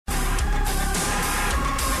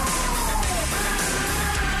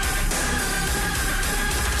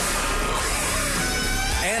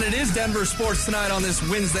is Denver Sports Tonight on this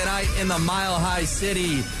Wednesday night in the Mile High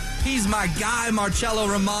City. He's my guy, Marcello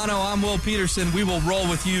Romano. I'm Will Peterson. We will roll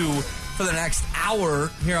with you for the next hour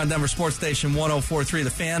here on Denver Sports Station 104.3 The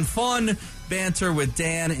Fan. Fun banter with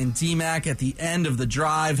Dan and D-Mac at the end of the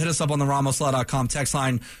drive. Hit us up on the RamosLaw.com text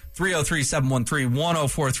line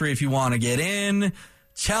 303-713-1043 if you want to get in.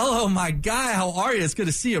 Cello, my guy, how are you? It's good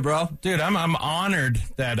to see you, bro. Dude, I'm honored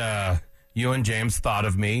that you and James thought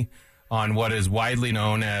of me on what is widely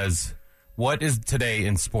known as what is today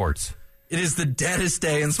in sports. It is the deadest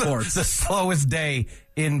day in sports. The slowest day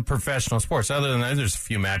in professional sports. Other than that, there's a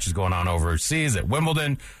few matches going on overseas at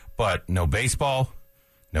Wimbledon, but no baseball,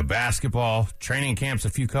 no basketball. Training camps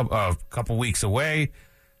a couple weeks away.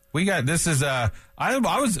 We got this is I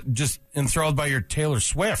was just enthralled by your Taylor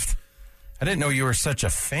Swift. I didn't know you were such a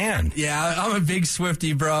fan. Yeah, I'm a big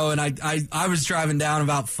Swiftie, bro, and I was driving down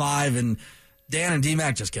about 5, and Dan and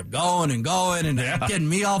D-Mac just kept going and getting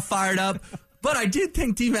me all fired up. But I did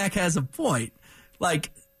think D-Mac has a point. Like,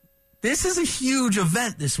 this is a huge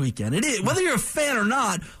event this weekend. It is. Whether you're a fan or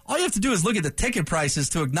not, all you have to do is look at the ticket prices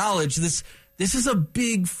to acknowledge this. This is a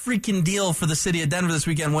big freaking deal for the city of Denver this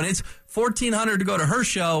weekend when it's $1,400 to go to her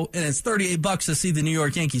show and it's $38 to see the New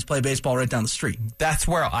York Yankees play baseball right down the street. That's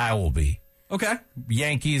where I will be. Okay.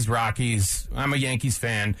 Yankees, Rockies. I'm a Yankees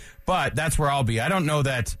fan, but that's where I'll be. I didn't know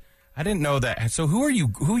that. So who are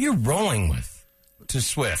you rolling with to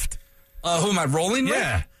Swift? Who am I rolling with?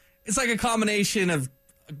 Yeah. It's like a combination of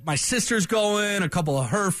my sister's going, a couple of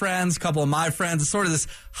her friends, a couple of my friends. It's sort of this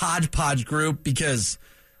hodgepodge group because,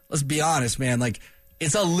 let's be honest, man, like,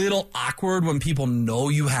 it's a little awkward when people know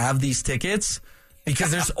you have these tickets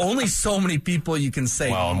because there's only so many people you can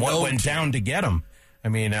say well, and what no went to. down to get them? I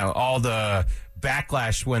mean, all the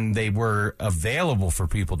backlash when they were available for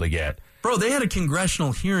people to get. Bro, they had a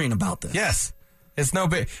congressional hearing about this. Yes. It's no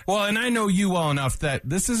big. Well, and I know you well enough that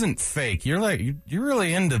this isn't fake. You're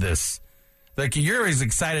really into this. Like, you're as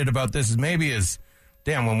excited about this as maybe as,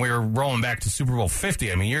 damn, when we were rolling back to Super Bowl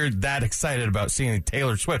 50. I mean, you're that excited about seeing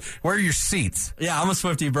Taylor Swift. Where are your seats? Yeah, I'm a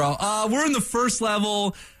Swiftie, bro. We're in the first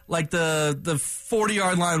level, like the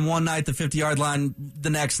 40-yard line one night, the 50-yard line the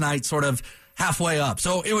next night, sort of halfway up.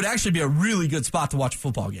 So it would actually be a really good spot to watch a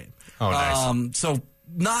football game. Oh, nice. So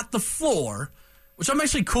not the floor, which I'm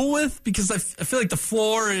actually cool with because I feel like the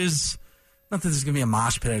floor is, not that there's going to be a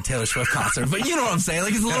mosh pit at a Taylor Swift concert, but you know what I'm saying.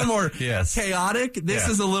 Like, it's a little more chaotic. This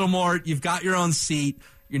is a little more, you've got your own seat.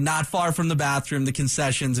 You're not far from the bathroom, the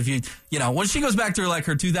concessions. If you know, when she goes back to like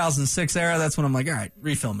her 2006 era, that's when I'm like, all right,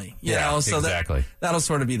 refill me. You know, so exactly. That'll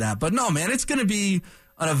sort of be that. But no, man, it's going to be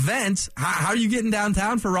an event. How are you getting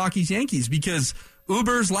downtown for Rockies Yankees? Because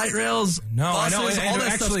Ubers, light rails, buses, I know. all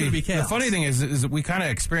that stuff's going to be chaos. The funny thing is that we kind of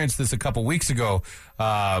experienced this a couple weeks ago.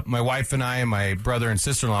 My wife and I and my brother and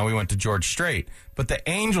sister-in-law, we went to George Strait. But the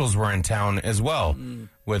Angels were in town as well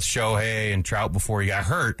with Shohei and Trout before he got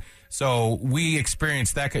hurt. So we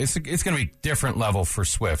experienced that. It's going to be different level for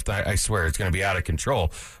Swift. I swear it's going to be out of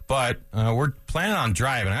control. But we're planning on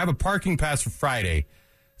driving. I have a parking pass for Friday.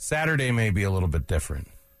 Saturday may be a little bit different.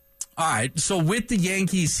 All right. So with the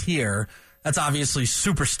Yankees here, that's obviously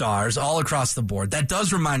superstars all across the board. That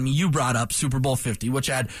does remind me, you brought up Super Bowl 50, which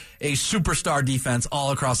had a superstar defense all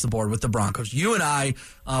across the board with the Broncos. You and I,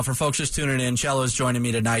 for folks just tuning in, Cello's joining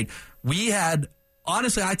me tonight. We had,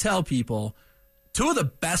 honestly, I tell people, 2 of the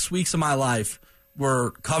best weeks of my life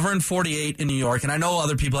were covering 48 in New York, and I know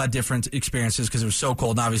other people had different experiences because it was so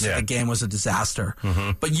cold, and obviously the game was a disaster.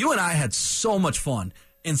 Mm-hmm. But you and I had so much fun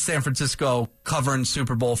in San Francisco covering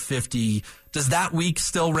Super Bowl 50. Does that week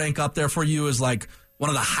still rank up there for you as like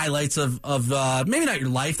one of the highlights of maybe not your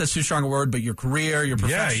life, that's too strong a word, but your career, your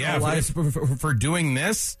professional life? For doing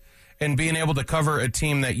this and being able to cover a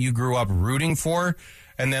team that you grew up rooting for,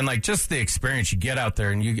 and then like just the experience you get out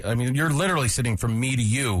there, and you're literally sitting from me to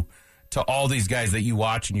you to all these guys that you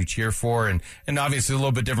watch and you cheer for, and obviously a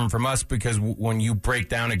little bit different from us because when you break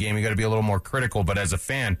down a game, you got to be a little more critical, but as a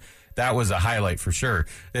fan, that was a highlight for sure.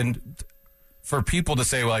 And for people to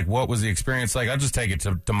say, like, what was the experience like, I'll just take it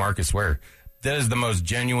to Marcus Ware. That is the most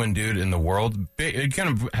genuine dude in the world. You kind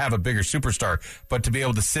of have a bigger superstar, but to be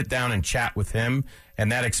able to sit down and chat with him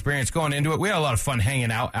and that experience going into it, we had a lot of fun hanging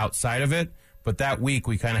out outside of it. But that week,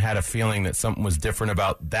 we kind of had a feeling that something was different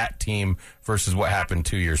about that team versus what happened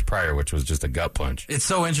 2 years prior, which was just a gut punch. It's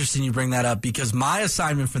so interesting you bring that up because my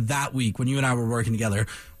assignment for that week when you and I were working together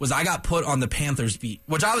was I got put on the Panthers beat,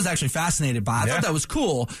 which I was actually fascinated by. I thought that was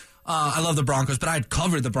cool. I love the Broncos, but I had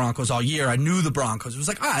covered the Broncos all year. I knew the Broncos. It was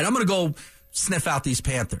like, all right, I'm going to go sniff out these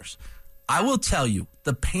Panthers. I will tell you,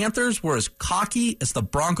 the Panthers were as cocky as the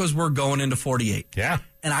Broncos were going into 48. Yeah.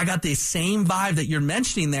 And I got the same vibe that you're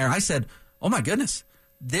mentioning there. I said, oh, my goodness.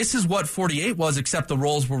 this is what 48 was, except the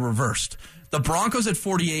roles were reversed. The Broncos at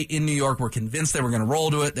 48 in New York were convinced they were going to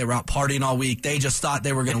roll to it. They were out partying all week. They just thought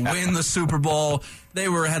they were going to win the Super Bowl. They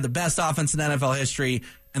had the best offense in NFL history,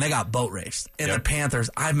 and they got boat raced. And the Panthers,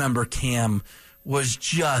 I remember Cam was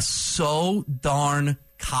just so darn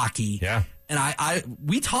cocky. Yeah. And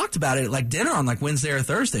we talked about it at like dinner on like Wednesday or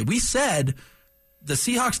Thursday. We said the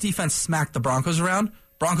Seahawks defense smacked the Broncos around.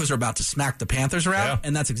 Broncos are about to smack the Panthers around,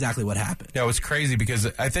 and that's exactly what happened. Yeah, it was crazy because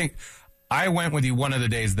I think I went with you one of the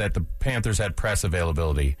days that the Panthers had press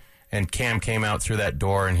availability, and Cam came out through that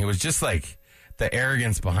door, and he was just like the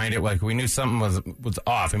arrogance behind it. Like we knew something was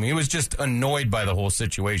off. I mean, he was just annoyed by the whole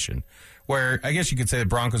situation. Where I guess you could say the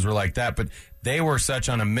Broncos were like that, but they were such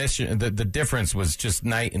on a mission. The difference was just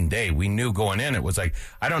night and day. We knew going in, it was like,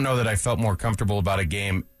 I don't know that I felt more comfortable about a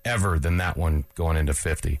game ever than that one going into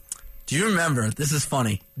 50. Do you remember, this is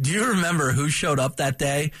funny, do you remember who showed up that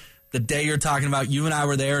day? The day you're talking about, you and I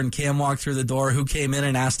were there and Cam walked through the door. Who came in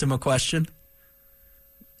and asked him a question?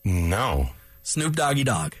 No. Snoop Doggy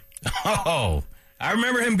Dogg. Oh, I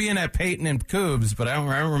remember him being at Peyton and Coobs, but I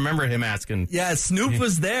don't remember him asking. Yeah, Snoop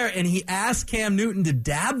was there, and he asked Cam Newton to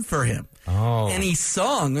dab for him. Oh. And he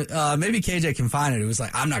sung, maybe KJ can find it. It was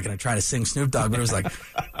like, I'm not going to try to sing Snoop Dogg, but it was like,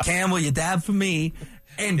 Cam, will you dab for me?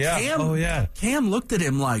 And Cam looked at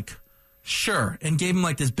him like, sure, and gave him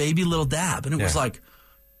like this baby little dab. And it was like,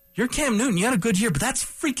 you're Cam Newton. You had a good year, but that's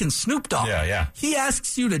freaking Snoop Dogg. Yeah. He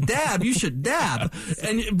asks you to dab. You should dab.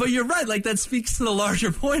 But you're right. Like, that speaks to the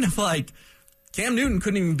larger point of, like, Cam Newton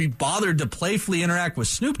couldn't even be bothered to playfully interact with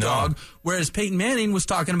Snoop Dogg, whereas Peyton Manning was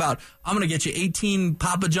talking about, I'm going to get you 18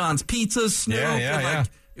 Papa John's pizzas, Snoop. Yeah.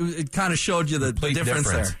 It kind of showed you the difference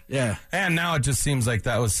there. Yeah. And now it just seems like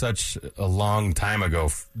that was such a long time ago,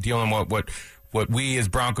 dealing with what we as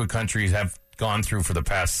Bronco country have gone through for the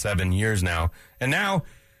past 7 years now. And now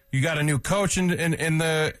you got a new coach in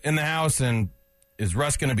the house, and is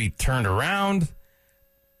Russ going to be turned around?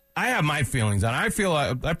 I have my feelings on it. I feel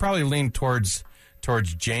I probably lean towards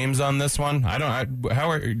James on this one. How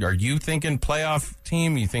are you thinking? Playoff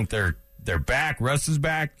team? You think they're back? Russ is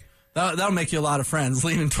back? That'll make you a lot of friends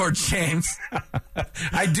leaning towards James.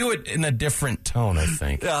 I do it in a different tone, I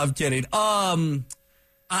think. No, I'm kidding.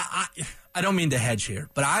 I don't mean to hedge here,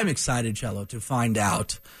 but I'm excited, Cello, to find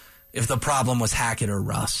out if the problem was Hackett or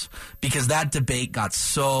Russ, because that debate got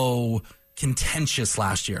so contentious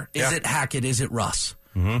last year. Is it Hackett? Is it Russ?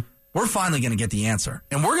 Mm-hmm. We're finally going to get the answer,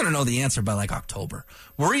 and we're going to know the answer by like October.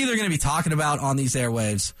 We're either going to be talking about on these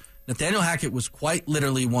airwaves, Nathaniel Hackett was quite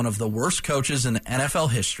literally one of the worst coaches in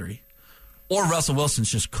NFL history, or Russell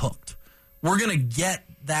Wilson's just cooked. We're going to get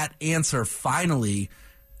that answer finally,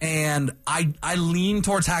 and I lean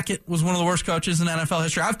towards Hackett was one of the worst coaches in NFL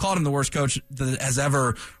history. I've called him the worst coach that has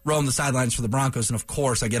ever roamed the sidelines for the Broncos, and of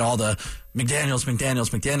course I get all the McDaniels,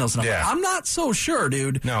 and I'm not so sure,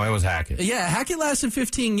 dude. No, it was Hackett. Yeah, Hackett lasted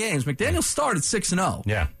 15 games. McDaniels started 6-0.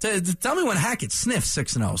 Yeah. Tell me when Hackett sniffed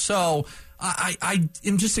 6-0. So I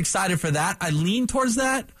am just excited for that. I lean towards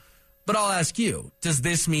that, but I'll ask you, does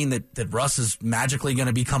this mean that Russ is magically going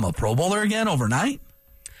to become a Pro Bowler again overnight?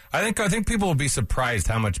 I think people will be surprised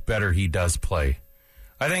how much better he does play.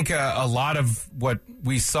 I think a lot of what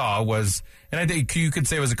we saw was, and I think you could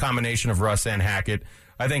say it was a combination of Russ and Hackett.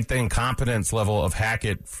 I think the incompetence level of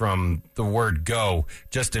Hackett from the word go,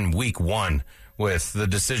 just in week one, with the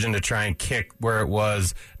decision to try and kick where it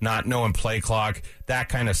was, not knowing play clock, that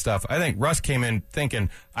kind of stuff. I think Russ came in thinking,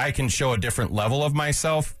 I can show a different level of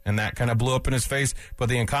myself, and that kind of blew up in his face. But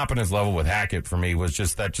the incompetence level with Hackett for me was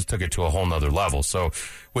just took it to a whole nother level. So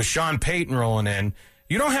with Sean Payton rolling in,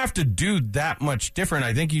 you don't have to do that much different.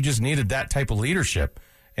 I think you just needed that type of leadership,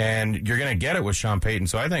 and you're going to get it with Sean Payton.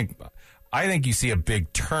 So I think you see a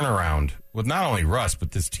big turnaround with not only Russ,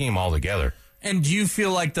 but this team altogether. And do you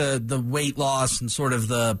feel like the weight loss and sort of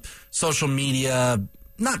the social media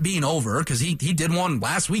not being over, because he did one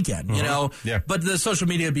last weekend, you know, but the social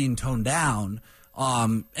media being toned down,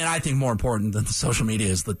 and I think more important than the social media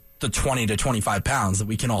is the 20 to 25 pounds that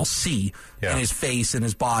we can all see in his face and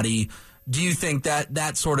his body. Do you think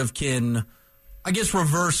that sort of can, I guess,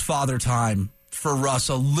 reverse father time for Russ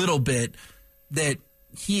a little bit, that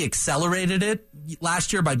he accelerated it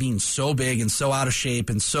last year by being so big and so out of shape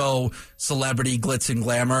and so celebrity glitz and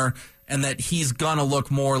glamour, and that he's going to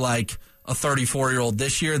look more like a 34-year-old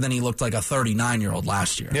this year than he looked like a 39-year-old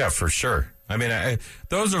last year? Yeah, for sure. I mean,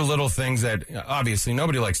 those are little things that obviously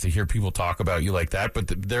nobody likes to hear people talk about you like that,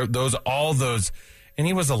 but all those, and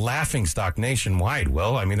he was a laughingstock nationwide,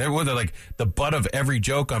 Will. I mean, they were like the butt of every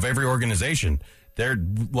joke of every organization. They're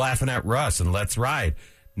laughing at Russ and let's ride.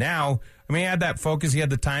 Now, I mean, he had that focus. He had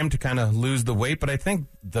the time to kind of lose the weight, but I think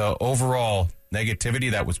the overall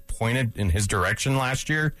negativity that was pointed in his direction last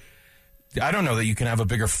year, I don't know that you can have a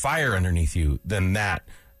bigger fire underneath you than that.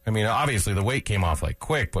 I mean, obviously the weight came off like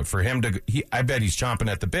quick, but for him I bet he's chomping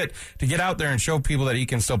at the bit to get out there and show people that he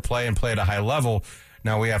can still play and play at a high level.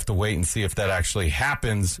 Now we have to wait and see if that actually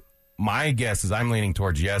happens. My guess is I'm leaning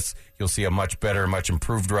towards yes, you'll see a much better, much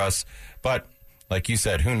improved Russ. But like you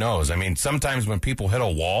said, who knows? I mean, sometimes when people hit a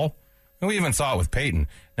wall, and we even saw it with Peyton.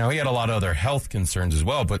 Now, he had a lot of other health concerns as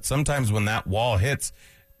well, but sometimes when that wall hits,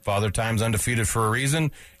 Father Time's undefeated for a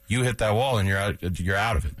reason. You hit that wall and you're out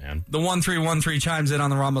of it, man. The 1313 chimes in on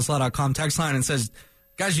the RamosLaw.com text line and says,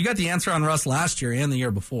 guys, you got the answer on Russ last year and the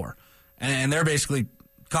year before. And they're basically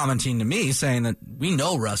commenting to me saying that we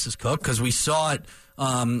know Russ is cooked because we saw it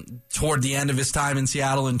toward the end of his time in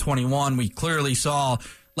Seattle in 21. We clearly saw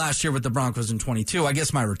last year with the Broncos in 22. I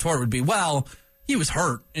guess my retort would be, well, he was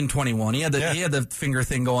hurt in 21. He had the finger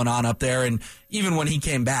thing going on up there. And even when he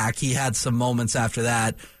came back, he had some moments after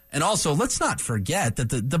that. And also, let's not forget that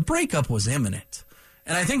the breakup was imminent.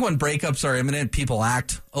 And I think when breakups are imminent, people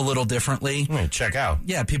act a little differently. Check out.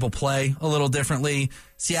 Yeah, people play a little differently.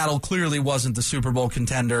 Seattle clearly wasn't the Super Bowl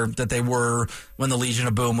contender that they were when the Legion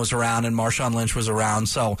of Boom was around and Marshawn Lynch was around.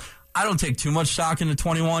 So I don't take too much stock into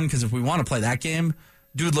 21 because if we want to play that game,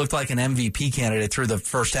 dude looked like an MVP candidate through the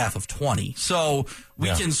first half of 20. So we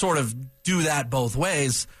can sort of do that both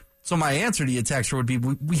ways. So my answer to you, Texter, would be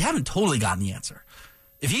we haven't totally gotten the answer.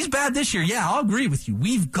 If he's bad this year, yeah, I'll agree with you.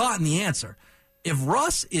 We've gotten the answer. If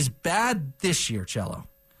Russ is bad this year, Cello,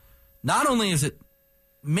 not only is it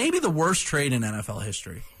maybe the worst trade in NFL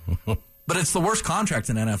history, but it's the worst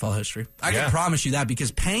contract in NFL history. I can promise you that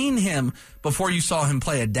because paying him before you saw him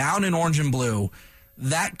play a down in orange and blue,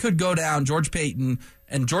 that could go down. George Paton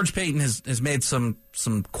has made some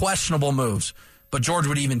questionable moves, but George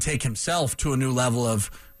would even take himself to a new level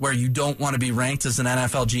of where you don't want to be ranked as an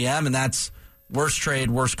NFL GM, and that's worst trade,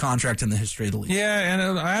 worst contract in the history of the league. Yeah,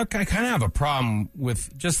 and I kind of have a problem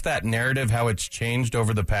with just that narrative, how it's changed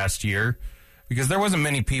over the past year, because there wasn't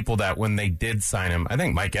many people that when they did sign him, I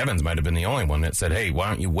think Mike Evans might have been the only one that said, hey, why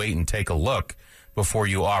don't you wait and take a look before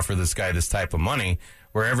you offer this guy this type of money,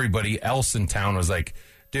 where everybody else in town was like,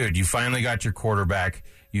 dude, you finally got your quarterback.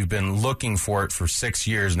 You've been looking for it for 6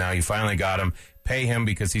 years now. You finally got him. Pay him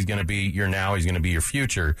because he's going to be your now. He's going to be your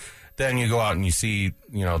future. Then you go out and you see,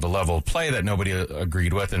 the level of play that nobody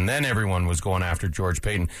agreed with, and then everyone was going after George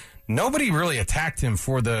Paton. Nobody really attacked him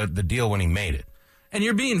for the deal when he made it. And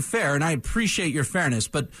you're being fair, and I appreciate your fairness,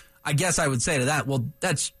 but I guess I would say to that, well,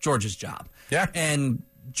 that's George's job. Yeah. And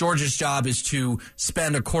George's job is to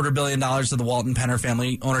spend $250 million of the Walton Penner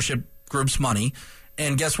family ownership group's money.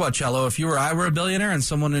 And guess what, Cello? If you or I were a billionaire and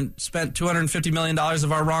someone spent $250 million of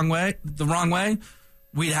the wrong way,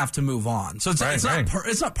 we'd have to move on. So it's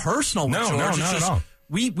not personal with George. No, it's not just, at all.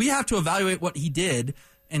 We have to evaluate what he did,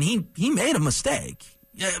 and he made a mistake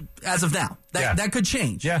as of now. That could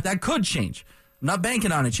change. Yeah. That could change. I'm not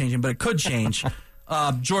banking on it changing, but it could change.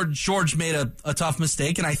 George made a tough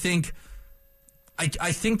mistake, and I think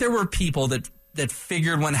there were people that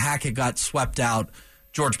figured when Hackett got swept out,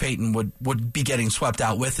 George Paton would be getting swept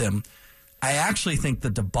out with him. I actually think the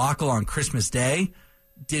debacle on Christmas Day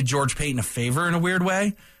did George Paton a favor in a weird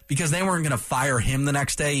way because they weren't going to fire him the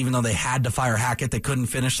next day, even though they had to fire Hackett. They couldn't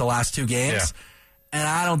finish the last 2 games. Yeah. And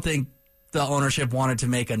I don't think the ownership wanted to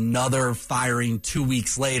make another firing 2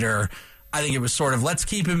 weeks later. I think it was sort of, let's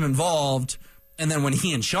keep him involved. And then when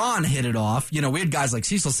he and Sean hit it off, we had guys like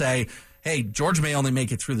Cecil say, hey, George may only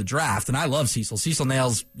make it through the draft. And I love Cecil. Cecil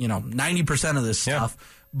nails, 90% of this stuff.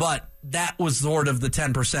 But that was sort of the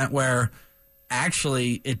 10% where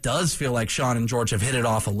actually it does feel like Sean and George have hit it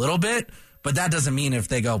off a little bit. But that doesn't mean if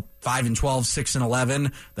they go 5-12,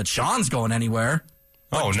 6-11, that Sean's going anywhere.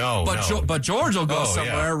 But, no. But George will go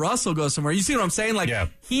somewhere. Yeah. Russ will go somewhere. You see what I'm saying?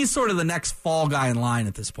 He's sort of the next fall guy in line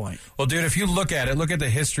at this point. Well, dude, if you look at the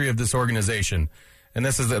history of this organization, and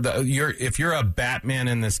this is if you're a Batman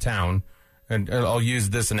in this town, and I'll use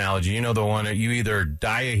this analogy, the one that you either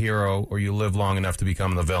die a hero or you live long enough to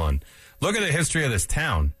become the villain. Look at the history of this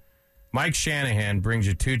town. Mike Shanahan brings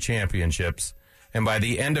you 2 championships, and by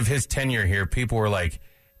the end of his tenure here, people were like,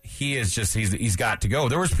 he's got to go.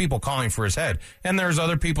 There was people calling for his head, and there's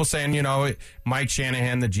other people saying, Mike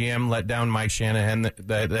Shanahan, the GM, let down Mike Shanahan,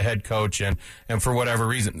 the head coach, and for whatever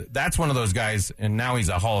reason, that's one of those guys, and now he's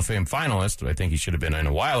a Hall of Fame finalist. I think he should have been in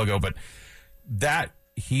a while ago, but that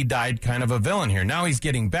he died kind of a villain here. Now he's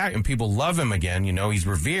getting back, and people love him again. He's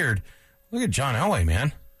revered. Look at John Elway,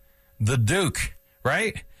 man, the Duke,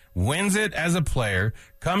 right? Wins it as a player,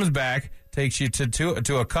 comes back, takes you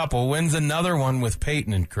to a couple, wins another one with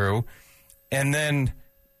Peyton and crew, and then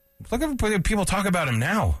look at people talk about him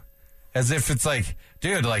now. as if it's like,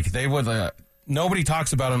 dude, like they would. Nobody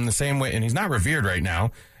talks about him the same way, and he's not revered right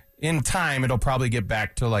now. In time, it'll probably get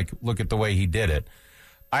back to like, look at the way he did it.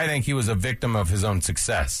 I think he was a victim of his own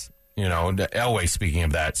success. You know, Elway, speaking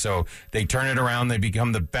of that. So they turn it around. They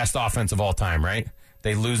become the best offense of all time, right?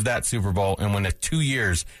 They lose that Super Bowl, and when in 2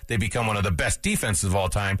 years, they become one of the best defenses of all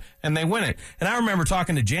time, and they win it. And I remember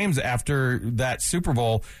talking to James after that Super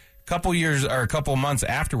Bowl a couple months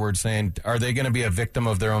afterwards saying, are they going to be a victim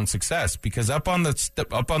of their own success? Because up on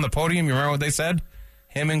the podium, you remember what they said?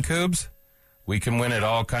 Him and Coobs? We can win it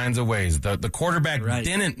all kinds of ways. The quarterback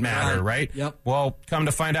didn't matter, right? Yep. Well, come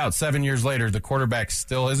to find out, 7 years later, the quarterback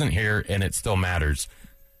still isn't here, and it still matters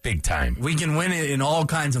big time. We can win it in all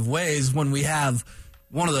kinds of ways when we have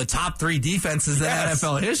one of the top 3 defenses in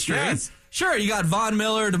NFL history. Yes. Sure, you got Von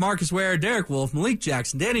Miller, DeMarcus Ware, Derek Wolfe, Malik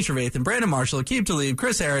Jackson, Danny Trevathan, Brandon Marshall, Aqib Talib,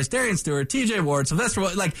 Chris Harris, Darian Stewart, TJ Ward, Sylvester.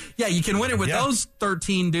 Like, yeah, you can win it with those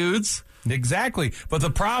 13 dudes. Exactly. But the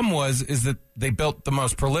problem is that they built the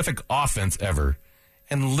most prolific offense ever.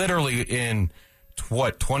 And literally in,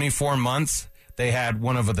 24 months, they had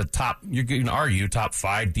one of the top, you can argue, top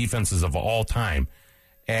 5 defenses of all time.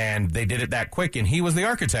 And they did it that quick, and he was the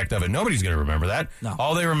architect of it. Nobody's going to remember that. No.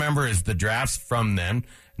 All they remember is the drafts from then,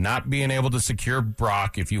 not being able to secure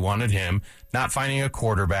Brock if you wanted him, not finding a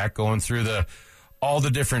quarterback, going through all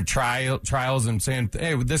the different trials and saying,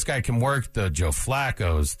 hey, this guy can work, the Joe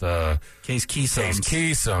Flacco's, the Case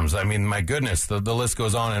Keesoms. I mean, my goodness, the list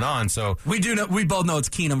goes on and on. So we both know it's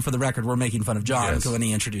Keenum for the record. We're making fun of John when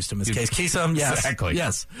he introduced him as Case Keesum. Yes. Exactly.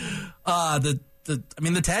 Yes. The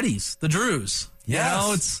Teddies, the Drews. Yes. You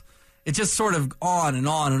know, it's just sort of on and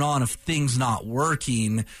on and on of things not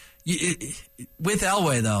working. With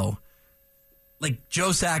Elway, though, like Joe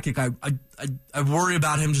Sakic, I worry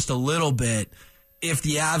about him just a little bit if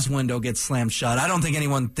the Avs window gets slammed shut. I don't think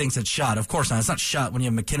anyone thinks it's shut. Of course not. It's not shut when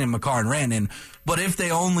you have McKinnon, McCarr, and Rantanen. But if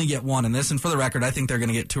they only get one in this, and for the record, I think they're going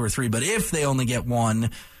to get 2 or 3, but if they only get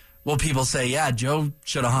one, will people say, yeah, Joe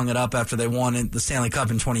should have hung it up after they won the Stanley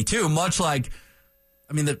Cup in 22? Much like,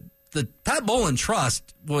 I mean, the Pat Bowlen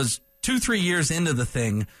trust was 2-3 years into the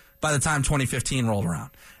thing by the time 2015 rolled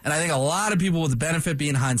around. And I think a lot of people, with the benefit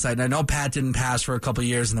being hindsight, and I know Pat didn't pass for a couple of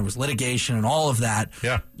years and there was litigation and all of that,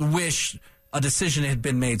 wish a decision had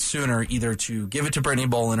been made sooner, either to give it to Brittany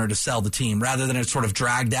Bowlen or to sell the team, rather than it sort of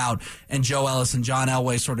dragged out and Joe Ellis and John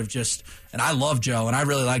Elway sort of just, and I love Joe and I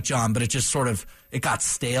really like John, but it just sort of, it got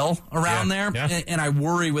stale around there. Yeah. And I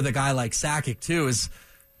worry with a guy like Sakic too, is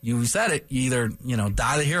you said it, you either,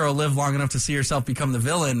 die the hero, live long enough to see yourself become the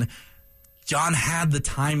villain. John had the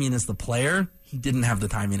timing as the player. He didn't have the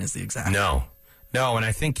timing as the executive. No, and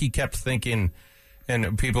I think he kept thinking,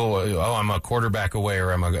 and people, I'm a quarterback away,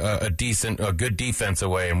 or I'm a good defense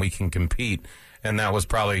away, and we can compete. And that was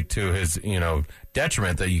probably to his,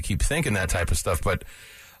 detriment that you keep thinking that type of stuff. But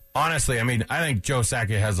honestly, I mean, I think Joe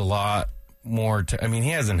Sakic has a lot more he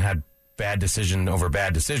hasn't had bad decision over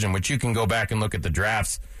bad decision, which you can go back and look at the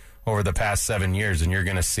drafts over the past 7 years, and you're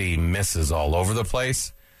going to see misses all over the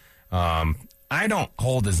place. I don't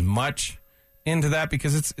hold as much into that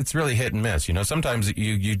because it's really hit and miss. Sometimes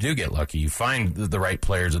you do get lucky. You find the right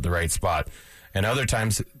players at the right spot. And other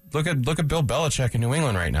times, look at Bill Belichick in New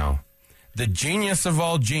England right now. The genius of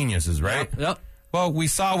all geniuses, right? Yep. Well, we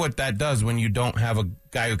saw what that does when you don't have a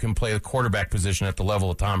guy who can play the quarterback position at the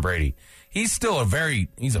level of Tom Brady. He's still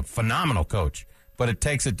he's a phenomenal coach, but it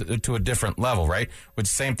takes it to a different level, right? Which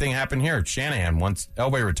same thing happened here at Shanahan once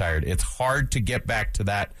Elway retired. It's hard to get back to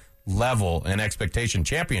that level and expectation,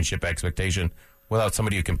 championship expectation, without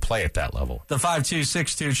somebody who can play at that level. The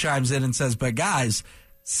 5262 chimes in and says, but guys,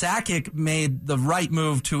 Sakic made the right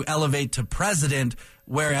move to elevate to president,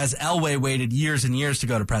 whereas Elway waited years and years to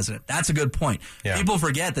go to president. That's a good point. Yeah. People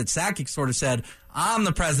forget that Sakic sort of said, I'm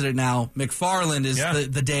the president now. McFarland is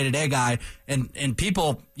the day-to-day guy. And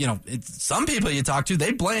people, some people you talk to,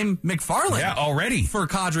 they blame McFarland already for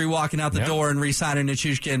Kadri walking out the door and re-signing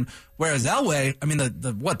Nichushkin. Whereas Elway, I mean,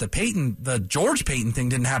 the George Payton thing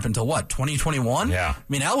didn't happen until 2021? Yeah. I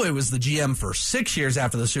mean, Elway was the GM for 6 years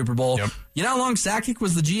after the Super Bowl. Yep. You know how long Sakic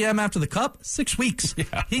was the GM after the Cup? 6 weeks.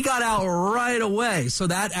 Yeah. He got out right away. So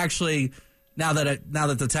that actually, now that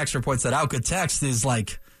the texter points that out, good text is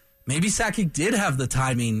like, maybe Sakic did have the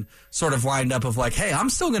timing sort of lined up of like, hey, I'm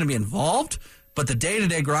still going to be involved, but the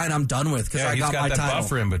day-to-day grind I'm done with because I got my title. He's got that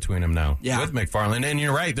buffer in between him now with McFarland. And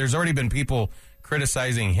you're right, there's already been people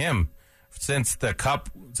criticizing him since they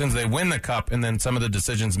win the Cup, and then some of the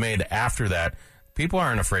decisions made after that. People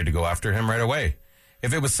aren't afraid to go after him right away.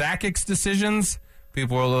 If it was Sakic's decisions,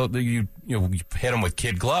 people will, you hit him with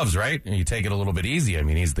kid gloves, right? And you take it a little bit easy. I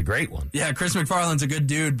mean, he's the great one. Yeah, Chris McFarland's a good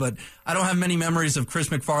dude, but I don't have many memories of Chris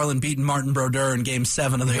McFarland beating Martin Brodeur in Game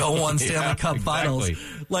 7 of the 0-1 Stanley Cup Finals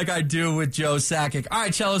like I do with Joe Sakic. All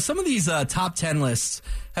right, Cello, some of these top 10 lists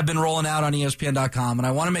have been rolling out on ESPN.com, and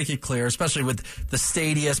I want to make it clear, especially with the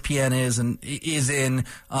state ESPN is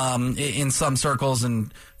in some circles,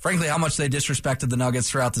 and frankly, how much they disrespected the Nuggets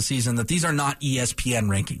throughout the season, that these are not ESPN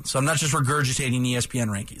rankings. So I'm not just regurgitating ESPN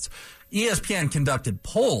rankings. ESPN conducted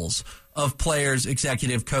polls of players,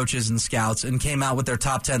 executive coaches, and scouts and came out with their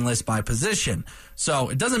top 10 list by position. So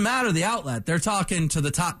it doesn't matter the outlet. They're talking to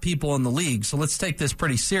the top people in the league. So let's take this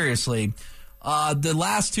pretty seriously. The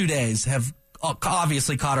last 2 days have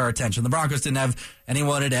obviously caught our attention. The Broncos didn't have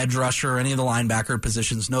anyone at edge rusher or any of the linebacker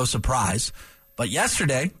positions. No surprise. But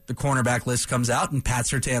yesterday, the cornerback list comes out, and Pat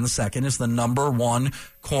Surtain II is the number 1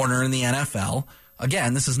 corner in the NFL.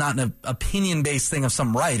 Again, this is not an opinion-based thing of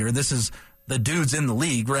some writer. This is the dudes in the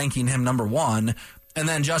league ranking him number 1. And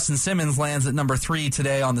then Justin Simmons lands at number 3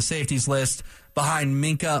 today on the safeties list, behind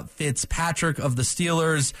Minka Fitzpatrick of the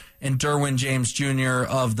Steelers and Derwin James Jr.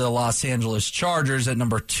 of the Los Angeles Chargers at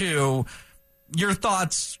number 2. Your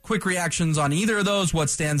thoughts, quick reactions on either of those, what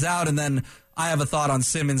stands out, and then I have a thought on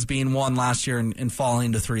Simmons being 1 last year and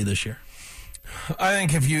falling to 3 this year. I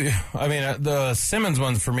think the Simmons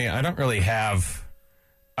ones for me, I don't really have.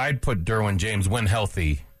 I'd put Derwin James, when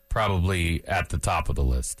healthy, probably at the top of the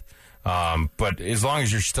list. But as long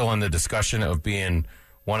as you're still in the discussion of being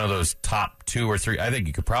one of those top 2 or 3, I think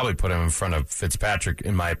you could probably put him in front of Fitzpatrick,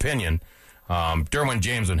 in my opinion. Derwin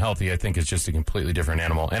James, when healthy, I think is just a completely different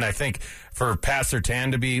animal. And I think for Pat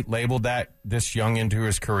Surtain to be labeled that this young into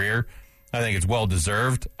his career, I think it's well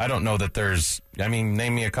deserved. I don't know that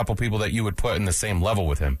name me a couple people that you would put in the same level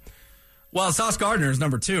with him. Well, Sauce Gardner is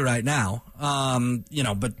number 2 right now.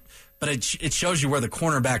 But it shows you where the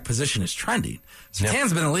cornerback position is trending.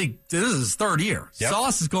 Surtain's been in the league. This is his 3rd year. Yep.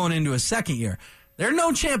 Sauce is going into his 2nd year. There's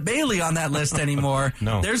no Champ Bailey on that list anymore.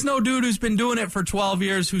 No. There's no dude who's been doing it for 12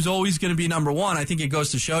 years who's always going to be number 1. I think it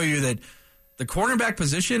goes to show you that the cornerback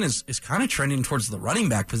position is kind of trending towards the running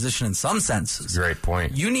back position in some senses. Great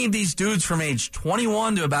point. You need these dudes from age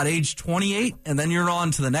 21 to about age 28, and then you're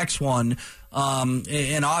on to the next one.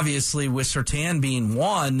 And obviously, with Surtain being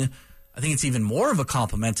 1, I think it's even more of a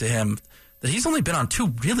compliment to him that he's only been on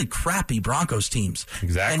 2 really crappy Broncos teams.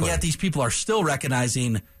 Exactly. And yet these people are still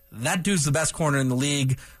recognizing that dude's the best corner in the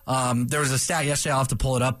league. There was a stat yesterday, I'll have to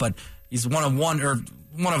pull it up, but he's one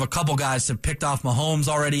of a couple guys that picked off Mahomes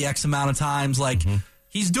already X amount of times.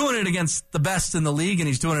 He's doing it against the best in the league, and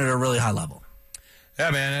he's doing it at a really high level.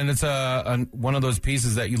 Yeah, man, and it's one of those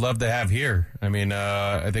pieces that you love to have here. I mean,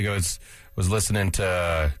 I think I was listening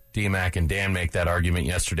to D-Mac and Dan make that argument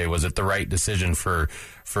yesterday. Was it the right decision for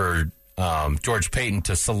George Payton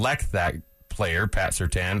to select that player, Pat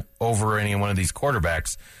Surtain, over any one of these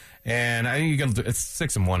quarterbacks? And I think it's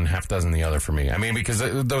 6 and 1, half dozen the other for me. I mean, because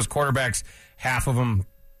those quarterbacks, half of them,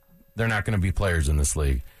 they're not going to be players in this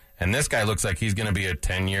league. And this guy looks like he's going to be a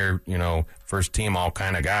 10-year, first team all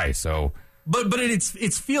kind of guy. So, but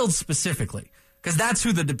it's Fields specifically, because that's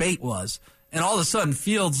who the debate was. And all of a sudden,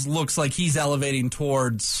 Fields looks like he's elevating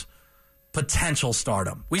towards potential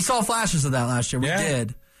stardom. We saw flashes of that last year. We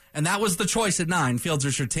did. And that was the choice at 9, Fields or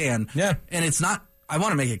Surtain. Yeah. And it's not, I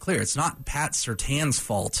want to make it clear, it's not Pat Surtain's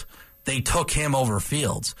fault they took him over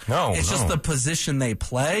Fields. No, it's just the position they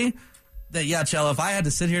play. That, Cello, if I had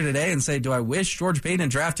to sit here today and say, do I wish George Payton had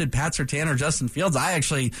drafted Pat Surtain or Justin Fields? I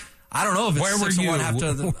don't know if it's Where were 6-1 you? after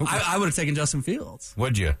I would have taken Justin Fields.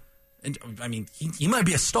 Would you? And, I mean, he might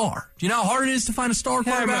be a star. Do you know how hard it is to find a star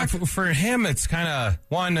quarterback? For him, it's kind of,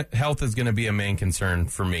 one, health is going to be a main concern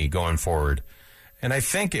for me going forward. And I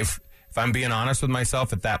think if I'm being honest with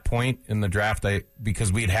myself at that point in the draft,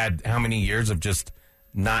 because we'd had how many years of just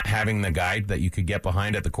not having the guy that you could get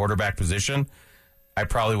behind at the quarterback position, I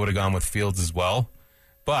probably would have gone with Fields as well.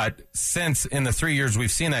 But since in the 3 years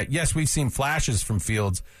we've seen that, yes, we've seen flashes from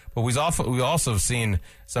Fields, but we've also seen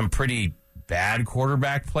some pretty bad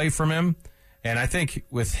quarterback play from him. And I think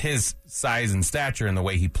with his size and stature and the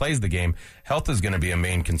way he plays the game, health is going to be a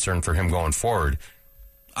main concern for him going forward.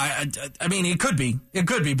 I mean, it could be,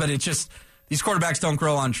 but it's just these quarterbacks don't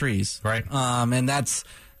grow on trees, right? And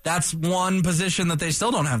that's one position that they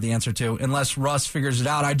still don't have the answer to unless Russ figures it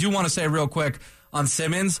out. I do want to say real quick on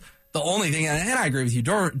Simmons, the only thing, and I agree with you,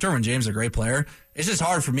 Derwin James is a great player. It's just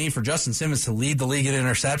hard for me for Justin Simmons to lead the league in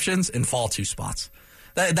interceptions and fall 2 spots.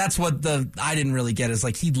 That's what I didn't really get is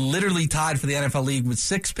he literally tied for the NFL league with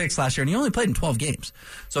 6 picks last year, and he only played in 12 games.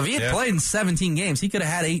 So if he had played in 17 games, he could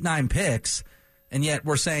have had 8-9 picks. and yet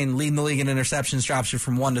we're saying leading the league in interceptions drops you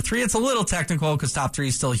from 1 to 3. It's a little technical because top 3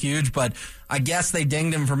 is still huge, but I guess they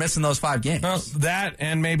dinged him for missing those 5 games. Well, that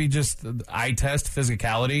and maybe just eye test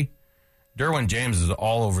physicality. Derwin James is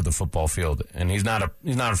all over the football field, and he's not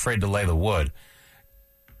afraid to lay the wood.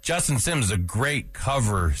 Justin Sims is a great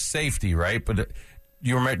cover safety, right? But do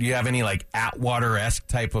you have any like Atwater-esque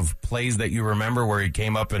type of plays that you remember where he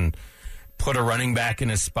came up and put a running back in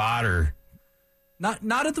his spot or?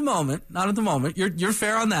 Not at the moment. Not at the moment. You're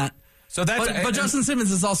fair on that. So that's but Justin Simmons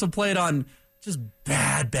has also played on just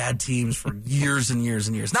bad teams for years and years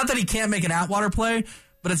and years. Not that he can't make an Atwater play,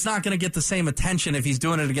 but it's not going to get the same attention if he's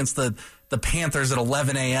doing it against the Panthers at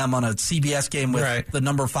 11 a.m. on a CBS game with the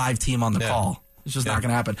number 5 team on the call. It's just not going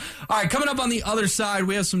to happen. All right, coming up on the other side,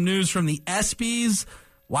 we have some news from the ESPYs.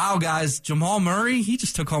 Wow, guys, Jamal Murray, he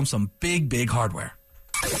just took home some big hardware.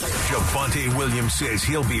 Javonte Williams says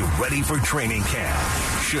he'll be ready for training camp.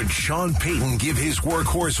 Should Sean Payton give his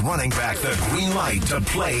workhorse running back the green light to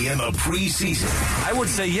play in the preseason? I would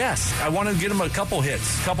say yes. I want to get him a couple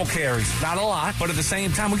hits, couple carries. Not a lot, but at the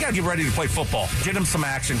same time, we got to get ready to play football. Get him some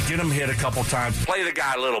action, get him hit a couple times, play the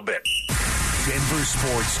guy a little bit.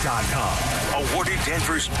 Denversports.com. Awarded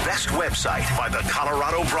Denver's best website by the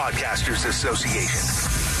Colorado Broadcasters Association.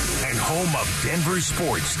 And home of Denver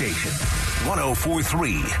Sports Station.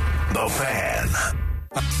 104.3 The Fan.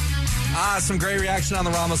 Some great reaction on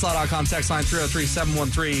the RamosLaw.com text line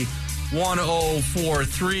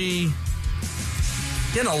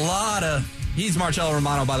 303-713-1043. Getting a lot of... He's Marcello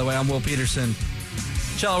Romano, by the way. I'm Will Peterson.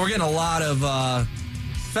 Cello, we're getting a lot of...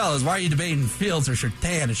 fellas, why are you debating Fields or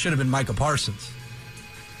Surtain? It should have been Micah Parsons.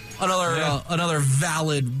 Another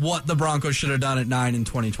valid what the Broncos should have done at 9 in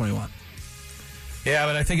 2021. Yeah,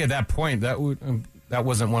 but I think at that point, that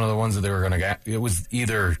wasn't one of the ones that they were going to get. It was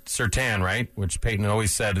either Surtain, right, which Peyton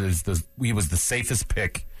always said he was the safest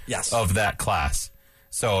pick of that class.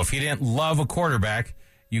 So if he didn't love a quarterback,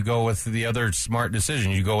 you go with the other smart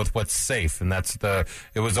decision. You go with what's safe, and it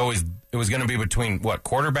was going to be between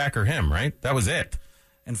quarterback or him, right? That was it.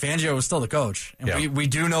 And Fangio was still the coach. And we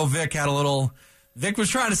do know Vic was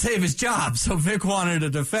trying to save his job, so Vic wanted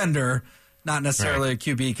a defender, not necessarily a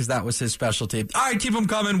QB, because that was his specialty. All right, keep them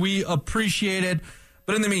coming. We appreciate it.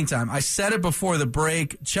 But in the meantime, I said it before the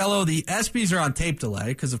break, Cello, the ESPYs are on tape delay,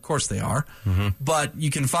 because of course they are. Mm-hmm. But you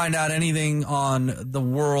can find out anything on the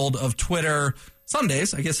world of Twitter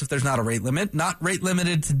Sundays, I guess if there's not a rate limit. Not rate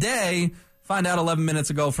limited today. Find out 11 minutes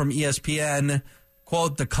ago from ESPN.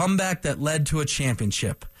 Quote, the comeback that led to a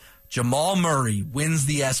championship. Jamal Murray wins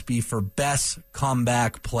the ESPY for best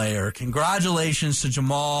comeback player. Congratulations to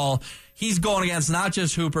Jamal. He's going against not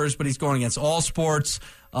just Hoopers, but he's going against all sports.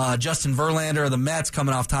 Justin Verlander of the Mets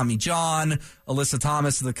coming off Tommy John. Alyssa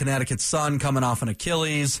Thomas of the Connecticut Sun coming off an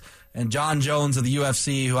Achilles. And John Jones of the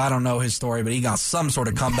UFC, who I don't know his story, but he got some sort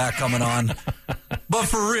of comeback coming on. But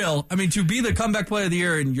for real, I mean, to be the comeback player of the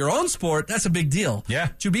year in your own sport, that's a big deal. Yeah.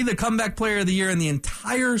 To be the comeback player of the year in the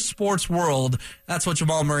entire sports world, that's what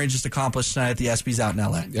Jamal Murray just accomplished tonight at the ESPYs out in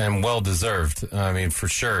L.A. And well-deserved, I mean, for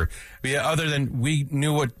sure. But yeah, other than we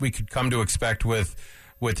knew what we could come to expect with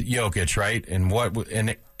Jokic, right? And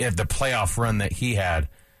the playoff run that he had.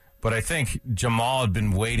 But I think Jamal had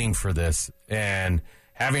been waiting for this and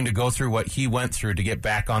having to go through what he went through to get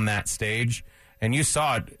back on that stage. And you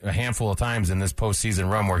saw it a handful of times in this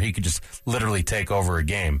postseason run where he could just literally take over a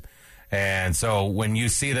game. And so when you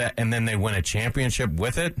see that and then they win a championship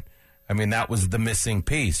with it, I mean, that was the missing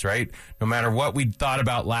piece, right? No matter what we thought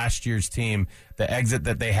about last year's team, the exit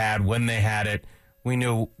that they had when they had it, we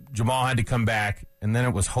knew Jamal had to come back, and then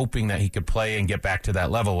it was hoping that he could play and get back to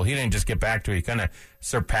that level. Well, he didn't just get back to it. He kind of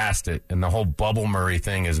surpassed it, and the whole Bubble Murray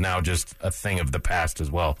thing is now just a thing of the past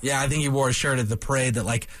as well. Yeah, I think he wore a shirt at the parade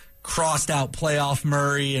that, crossed out playoff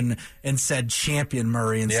Murray and said champion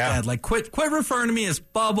Murray instead. Yeah. Quit referring to me as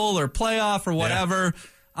bubble or playoff or whatever. Yeah.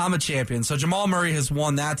 I'm a champion. So Jamal Murray has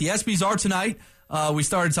won that. The ESPYs are tonight. We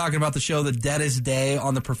started talking about the show The Deadest Day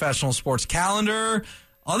on the professional sports calendar.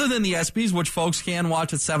 Other than the ESPYs, which folks can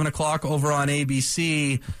watch at 7 o'clock over on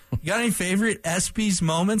ABC, you got any favorite ESPYs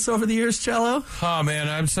moments over the years, Cello? Oh, man,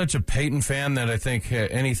 I'm such a Peyton fan that I think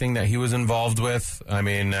anything that he was involved with, I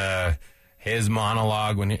mean, his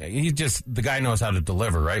monologue, when the guy knows how to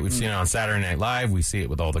deliver, right? We've seen it on Saturday Night Live. We see it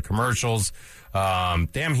with all the commercials.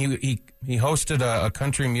 He hosted a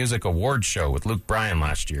country music award show with Luke Bryan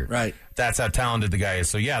last year. Right. That's how talented the guy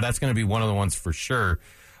is. So, yeah, that's going to be one of the ones for sure.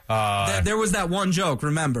 There was that one joke,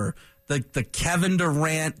 remember, the Kevin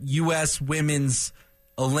Durant U.S. Women's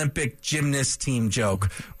Olympic gymnast team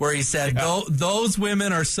joke where he said, those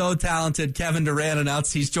women are so talented, Kevin Durant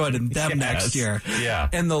announced he's joining them next year. Yeah.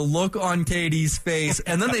 And the look on Katie's face.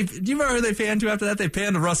 And then do you remember who they panned to after that? They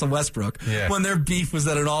panned to Russell Westbrook when their beef was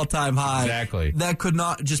at an all-time high. Exactly. That could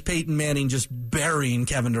not, just Peyton Manning just burying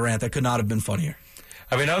Kevin Durant, that could not have been funnier.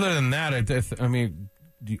 I mean, other than that, I mean,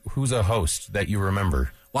 who's a host that you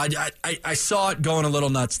remember? Well, I saw it going a little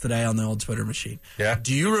nuts today on the old Twitter machine. Yeah.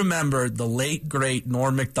 Do you remember the late, great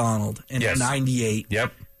Norm Macdonald in '98?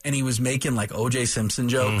 Yep. And he was making like O.J. Simpson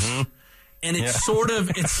jokes. Mm-hmm. And it sort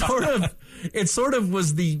of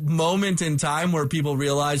was the moment in time where people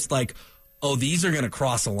realized, like, oh, these are going to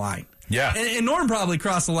cross a line. Yeah. And Norm probably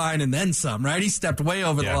crossed the line and then some, right? He stepped way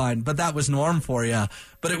over the line, but that was Norm for you.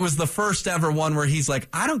 But it was the first ever one where he's like,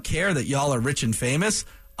 I don't care that y'all are rich and famous.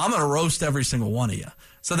 I'm going to roast every single one of you.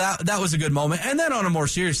 So that was a good moment. And then on a more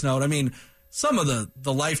serious note, I mean, some of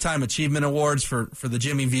the Lifetime Achievement Awards for the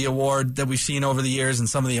Jimmy V Award that we've seen over the years and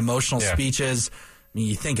some of the emotional speeches. I mean,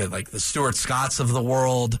 you think of like the Stuart Scotts of the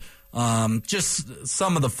world, just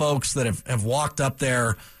some of the folks that have walked up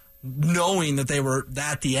there knowing that they were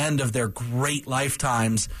at the end of their great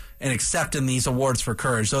lifetimes and accepting these awards for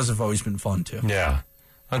courage. Those have always been fun, too. Yeah.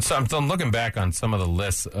 And so I'm looking back on some of the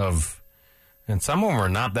lists and some of them were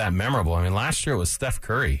not that memorable. I mean, last year it was Steph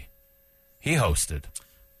Curry. He hosted.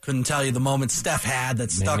 Couldn't tell you the moment Steph had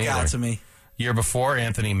that stuck out to me. Year before,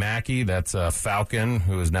 Anthony Mackie, that's Falcon,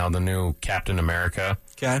 who is now the new Captain America.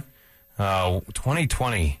 Okay.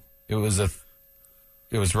 2020, it was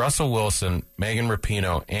Russell Wilson, Megan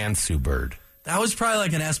Rapinoe, and Sue Bird. That was probably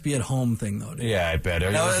like an SB at home thing, though, dude. Yeah, I bet.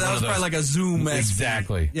 That was probably like a Zoom SB.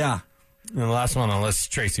 Exactly. Yeah. And the last one on the list is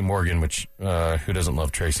Tracy Morgan, which who doesn't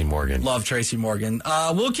love Tracy Morgan? Love Tracy Morgan.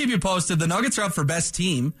 We'll keep you posted. The Nuggets are up for best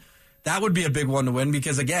team. That would be a big one to win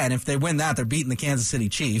because, again, if they win that, they're beating the Kansas City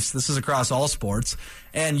Chiefs. This is across all sports.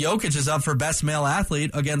 And Jokic is up for best male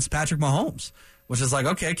athlete against Patrick Mahomes, which is like,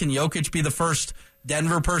 okay, can Jokic be the first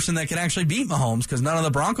Denver person that can actually beat Mahomes because none of the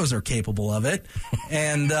Broncos are capable of it.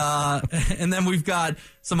 And then we've got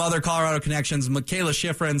some other Colorado connections. Michaela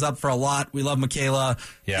Schifrin's up for a lot. We love Michaela.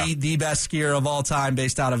 Yeah. The best skier of all time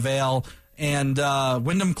based out of Vail. And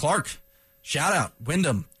Wyndham Clark. Shout out.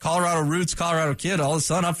 Wyndham. Colorado roots, Colorado kid. All of a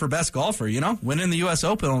sudden up for best golfer. You know, winning the U.S.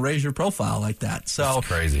 Open will raise your profile like that. So that's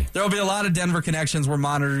crazy. There will be a lot of Denver connections we're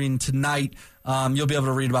monitoring tonight. You'll be able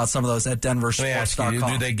to read about some of those at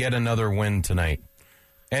denversports.com. Do they get another win tonight?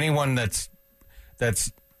 Anyone that's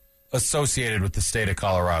associated with the state of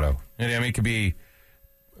Colorado. I mean, it could be.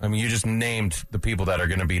 I mean, you just named the people that are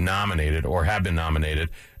going to be nominated or have been nominated.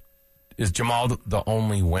 Is Jamal the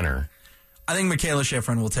only winner? I think Michaela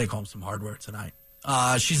Schifrin will take home some hardware tonight.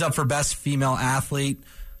 She's up for best female athlete.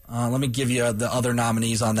 Let me give you the other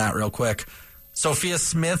nominees on that real quick. Sophia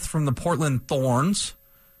Smith from the Portland Thorns,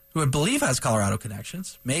 who I believe has Colorado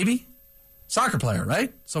connections. Maybe. Soccer player,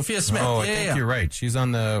 right? Sophia Smith. Oh, I think you're right. She's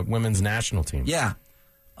on the women's national team. Yeah.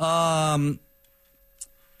 You're going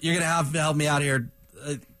to have to help me out here,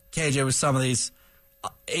 KJ, with some of these.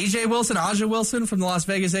 Aja Wilson from the Las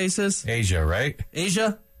Vegas Aces. Asia, right?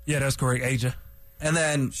 Asia? Yeah, that's correct, Asia. And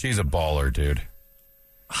then... She's a baller, dude.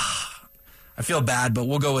 I feel bad, but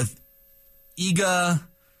we'll go with Iga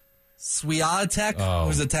Swiatek,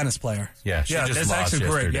 who's a tennis player. Yeah, she just that's lost actually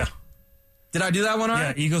correct, yesterday. yeah. Did I do that one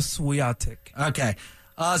right? Yeah, Iga Swiatek. Okay.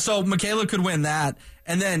 So Michaela could win that.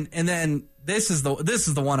 And then this is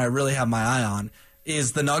the one I really have my eye on,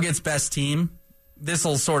 is the Nuggets' best team. This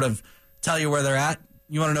will sort of tell you where they're at.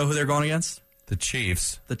 You want to know who they're going against? The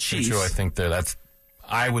Chiefs. The Chiefs. Which I think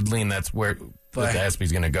I would lean that's where the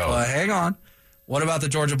ESPY's going to go. But hang on. What about the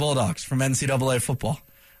Georgia Bulldogs from NCAA football?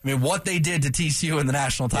 I mean, what they did to TCU in the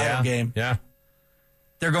national title game. Yeah.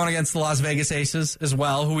 They're going against the Las Vegas Aces as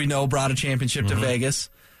well, who we know brought a championship to Vegas.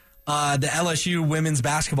 The LSU women's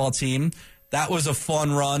basketball team, that was a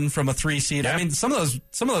fun run from a 3 seed. Yeah. I mean, some of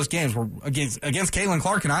those games were against Caitlin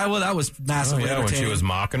Clark in Iowa. That was massively when entertaining. she was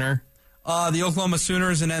mocking her. The Oklahoma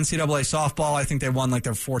Sooners in NCAA softball, I think they won like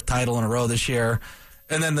their 4th title in a row this year.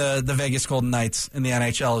 And then the Vegas Golden Knights in the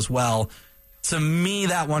NHL as well. To me,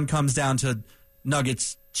 that one comes down to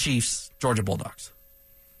Nuggets, Chiefs, Georgia Bulldogs.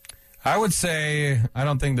 I would say I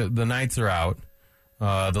don't think that the Knights are out.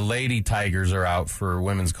 The Lady Tigers are out for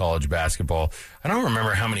women's college basketball. I don't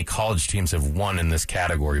remember how many college teams have won in this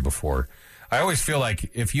category before. I always feel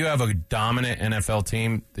like if you have a dominant NFL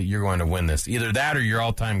team, that you're going to win this. Either that or your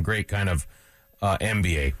all-time great kind of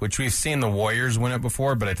NBA, which we've seen the Warriors win it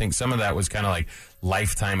before, but I think some of that was kind of like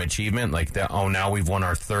lifetime achievement, like that. Oh, now we've won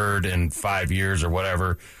our 3rd in 5 years or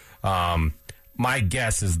whatever. My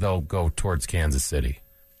guess is they'll go towards Kansas City.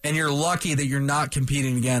 And you're lucky that you're not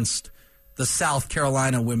competing against the South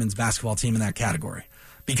Carolina women's basketball team in that category.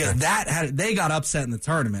 Because they got upset in the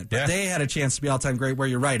tournament, but they had a chance to be all-time great. Where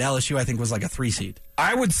you're right, LSU I think was like a 3 seed.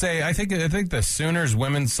 I would say I think the Sooners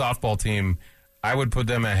women's softball team, I would put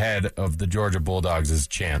them ahead of the Georgia Bulldogs'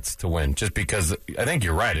 chance to win, just because I think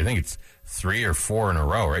you're right. I think it's 3 or 4 in a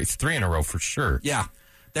row, right? It's 3 in a row for sure. Yeah.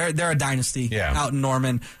 They're a dynasty out in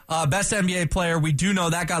Norman. Best NBA player, we do know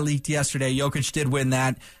that got leaked yesterday. Jokic did win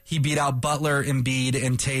that. He beat out Butler, Embiid,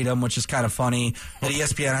 and Tatum, which is kind of funny that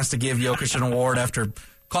ESPN has to give Jokic an award after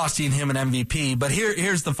costing him an MVP. But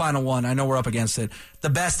here's the final one. I know we're up against it. The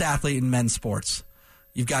best athlete in men's sports.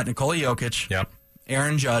 You've got Nikola Jokic,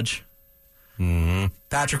 Aaron Judge,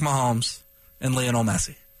 Patrick Mahomes, and Lionel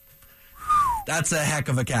Messi. That's a heck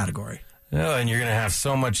of a category. Oh, and you're going to have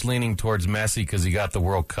so much leaning towards Messi because he got the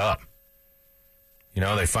World Cup. You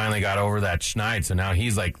know, they finally got over that Schneid, so now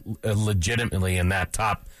he's like legitimately in that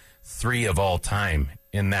top 3 of all time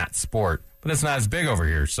in that sport. But it's not as big over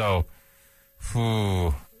here. So,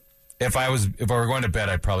 if I were going to bet,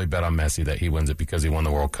 I'd probably bet on Messi that he wins it because he won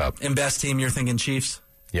the World Cup. And best team, you're thinking Chiefs?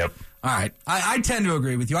 Yep. All right. I tend to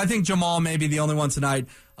agree with you. I think Jamal may be the only one tonight.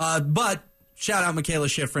 But shout out Michaela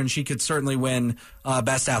Schifrin. She could certainly win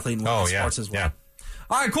best athlete in women's sports as well. Yeah.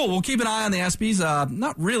 All right, cool. We'll keep an eye on the ESPYs.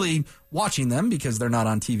 Not really watching them because they're not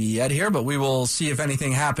on TV yet here, but we will see if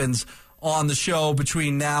anything happens on the show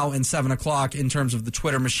between now and 7 o'clock in terms of the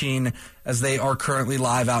Twitter machine as they are currently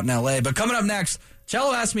live out in L.A. But coming up next,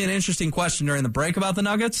 Cello asked me an interesting question during the break about the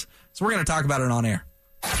Nuggets, so we're going to talk about it on air.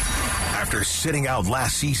 After sitting out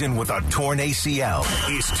last season with a torn ACL,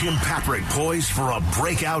 is Tim Patrick poised for a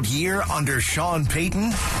breakout year under Sean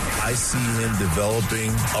Payton? I see him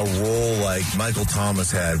developing a role like Michael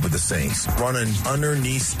Thomas had with the Saints, running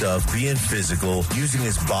underneath stuff, being physical, using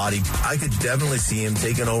his body. I could definitely see him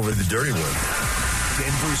taking over the dirty work.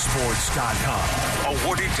 DenverSports.com,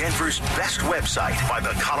 awarded Denver's best website by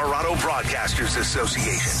the Colorado Broadcasters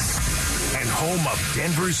Association. And home of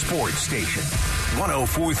Denver Sports Station,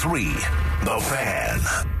 104.3, The Fan.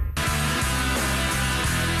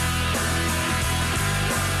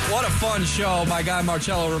 What a fun show. My guy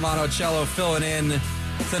Marcello Romano Cello filling in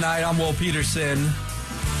tonight. I'm Will Peterson.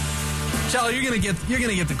 Cello, you're gonna get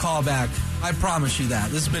the call back. I promise you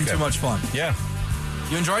that. This has been too much fun. Yeah.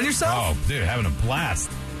 You enjoying yourself? Oh, dude, having a blast.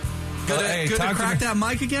 Good to crack that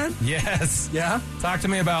mic again? Yes. Yeah? Talk to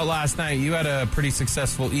me about last night. You had a pretty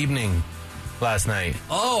successful evening last night.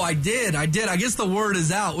 Oh, I did. I guess the word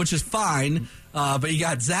is out, which is fine. But you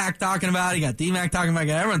got Zach talking about it. You got D-Mac talking about it.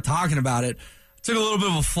 You got everyone talking about it. Took a little bit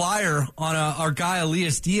of a flyer on our guy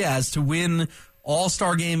Elias Diaz to win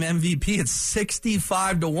All-Star Game MVP. It's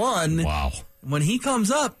 65-1. Wow. When he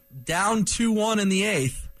comes up, down 2-1 in the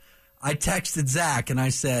 8th, I texted Zach and I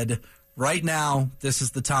said, right now, this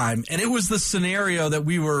is the time. And it was the scenario that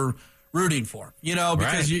we were rooting for, because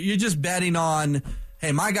right. You're just betting on,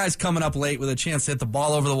 hey, my guy's coming up late with a chance to hit the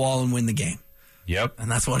ball over the wall and win the game. Yep. And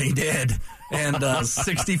that's what he did. And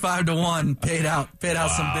 65-1 paid out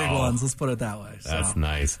some big ones. Let's put it that way. So, that's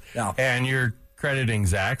nice. Yeah. And you're crediting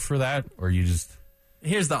Zach for that, or you just...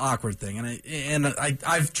 Here's the awkward thing, and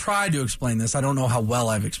I've tried to explain this. I don't know how well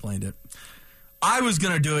I've explained it. I was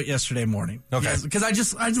going to do it yesterday morning. Okay. Because I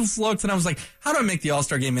just looked and I was like, how do I make the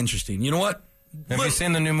All-Star Game interesting? You know what? Have you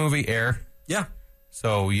seen the new movie Air? Yeah.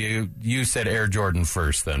 So you said Air Jordan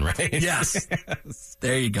first then, right? Yes.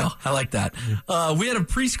 There you go. I like that. We had a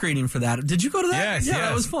pre-screening for that. Did you go to that? Yes. Yeah,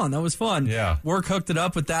 that was fun. Yeah. Work hooked it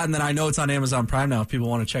up with that, and then I know it's on Amazon Prime now if people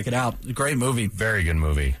want to check it out. Great movie. Very good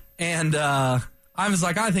movie. And I was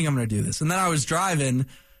like, I think I'm going to do this. And then I was driving,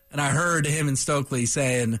 and I heard him and Stokely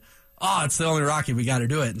saying, oh, it's the only Rocky, we got to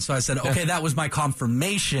do it. And so I said, okay, that was my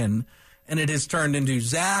confirmation, and it has turned into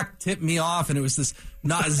Zach tipped me off, and it was this,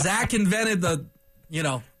 Zach invented the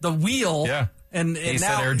wheel. Yeah. And he now,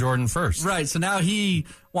 said Air Jordan first. Right. So now he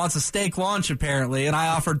wants a steak lunch, apparently, and I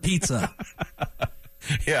offered pizza.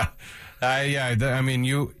 Yeah. I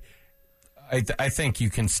mean, I think you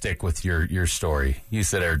can stick with your story. You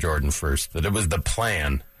said Air Jordan first, that it was the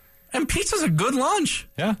plan. And pizza's a good lunch.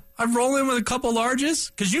 Yeah. I'd roll in with a couple larges.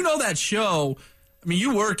 Because you know that show, I mean,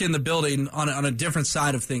 you work in the building on a different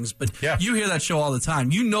side of things, but you hear that show all the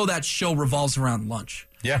time. You know that show revolves around lunch.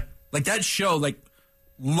 Yeah. Like that show,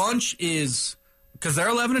 lunch is, because they're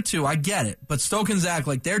 11 to 2, I get it. But Stoke and Zach,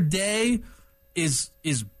 their day is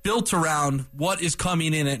built around what is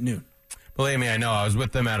coming in at noon. Believe me, I know. I was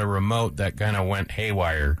with them at a remote that kind of went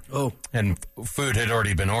haywire. Oh. And food had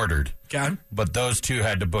already been ordered. Okay. But those two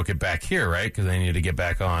had to book it back here, right? Because they needed to get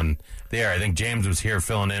back on the air. I think James was here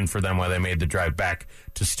filling in for them while they made the drive back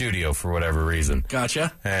to studio for whatever reason.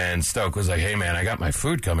 Gotcha. And Stoke was like, hey, man, I got my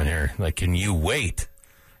food coming here. Can you wait?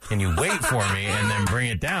 can you wait for me and then bring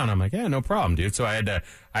it down? I'm like, yeah, no problem, dude. So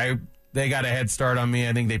they got a head start on me.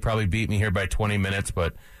 I think they probably beat me here by 20 minutes,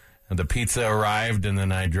 but the pizza arrived, and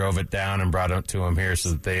then I drove it down and brought it to them here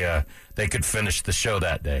so that they could finish the show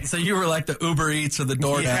that day. So you were like the Uber Eats or the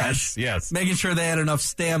DoorDash. Yes. Making sure they had enough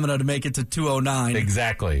stamina to make it to 2:09.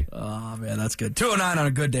 Exactly. Oh, man, that's good. 2:09 on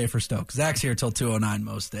a good day for Stoke. Zach's here till 2:09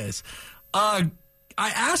 most days. I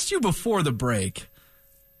asked you before the break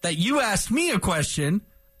that you asked me a question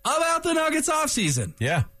about the Nuggets offseason.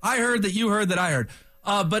 Yeah. I heard that you heard that I heard.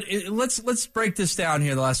 But let's break this down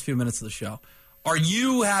here the last few minutes of the show. Are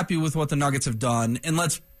you happy with what the Nuggets have done? And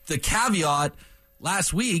the caveat,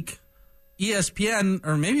 last week, ESPN,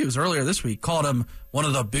 or maybe it was earlier this week, called him one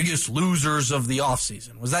of the biggest losers of the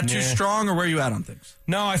offseason. Was that too strong, or where are you at on things?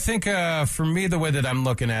 No, I think for me, the way that I'm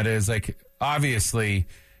looking at it is, like, obviously,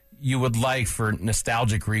 you would like, for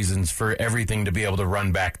nostalgic reasons, for everything to be able to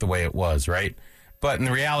run back the way it was, right? But in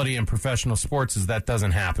the reality in professional sports is that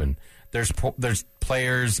doesn't happen. There's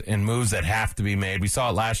players and moves that have to be made. We saw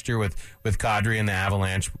it last year with Kadri and the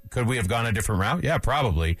Avalanche. Could we have gone a different route? Yeah,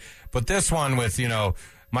 probably. But this one with,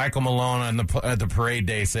 Michael Malone at the parade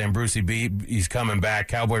day saying Brucey B, he's coming back,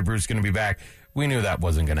 Cowboy Bruce going to be back. We knew that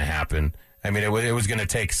wasn't going to happen. I mean, it was going to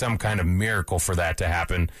take some kind of miracle for that to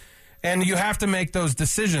happen. And you have to make those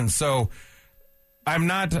decisions. So I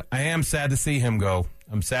am sad to see him go.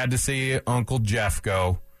 I'm sad to see Uncle Jeff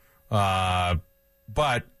go.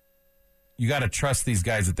 But you got to trust these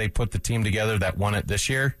guys that they put the team together that won it this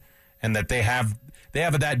year, and that they have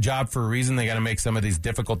that job for a reason. They got to make some of these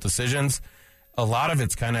difficult decisions. A lot of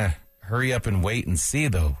it's kind of hurry up and wait and see,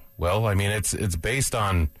 though. Well, I mean, it's based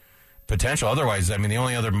on potential. Otherwise, I mean, the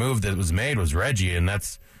only other move that was made was Reggie, and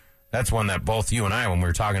that's one that both you and I, when we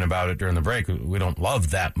were talking about it during the break, we don't love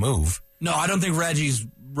that move. No, I don't think Reggie's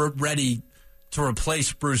ready to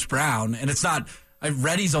replace Bruce Brown, and it's not.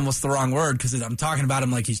 Ready's almost the wrong word because I'm talking about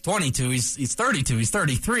him like he's 22. He's 32. He's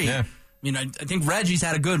 33. Yeah. I mean, I think Reggie's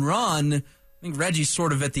had a good run. I think Reggie's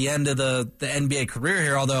sort of at the end of the NBA career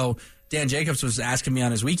here, although Dan Jacobs was asking me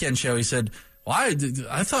on his weekend show. He said, well,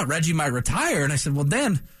 I thought Reggie might retire. And I said, well,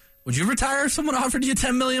 Dan, would you retire if someone offered you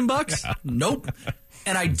 $10 million? Yeah. Nope.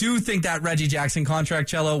 And I do think that Reggie Jackson contract,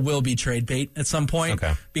 Cello, will be trade bait at some point.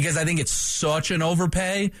 Okay. Because I think it's such an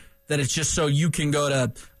overpay that it's just so you can go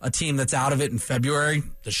to a team that's out of it in February,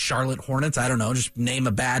 the Charlotte Hornets, I don't know, just name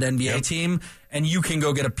a bad NBA team, and you can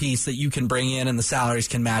go get a piece that you can bring in and the salaries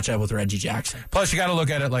can match up with Reggie Jackson. Plus, you got to look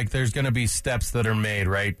at it like there's going to be steps that are made,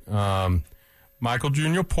 right? Michael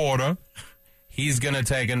Jr. Porter, he's going to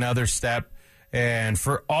take another step. And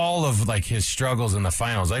for all of, like, his struggles in the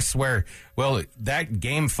finals, I swear, well, that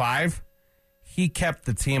Game 5, he kept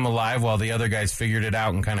the team alive while the other guys figured it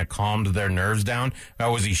out and kind of calmed their nerves down.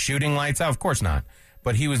 Was he shooting lights out? Of course not.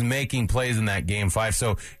 But he was making plays in that Game 5.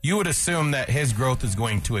 So you would assume that his growth is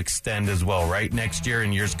going to extend as well, right? Next year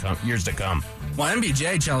and years to come. Well,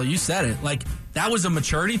 MBJ, Cello, you said it. Like, that was a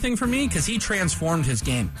maturity thing for me because he transformed his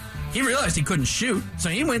game. He realized he couldn't shoot, so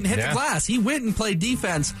he went and hit the glass. He went and played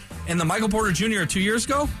defense, and the Michael Porter Jr. 2 years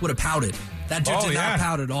ago would have pouted. That dude did not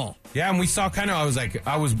pout at all. Yeah, and we saw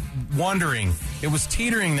I was wondering, it was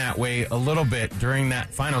teetering that way a little bit during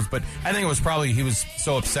that finals, but I think it was probably he was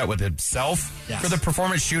so upset with himself for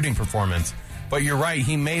the shooting performance. But you're right,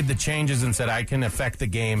 he made the changes and said, I can affect the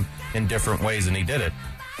game in different ways, and he did it.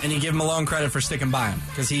 And you give Malone credit for sticking by him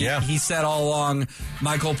because he said all along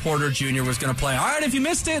Michael Porter Jr. was going to play. All right, if you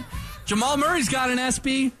missed it, Jamal Murray's got an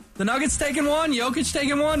SB. The Nuggets taking one, Jokic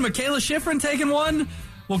taking one, Michaela Schifrin taking one.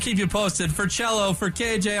 We'll keep you posted. For Cello, for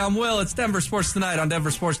KJ, I'm Will. It's Denver Sports Tonight on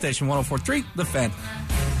Denver Sports Station 104.3, The Fan.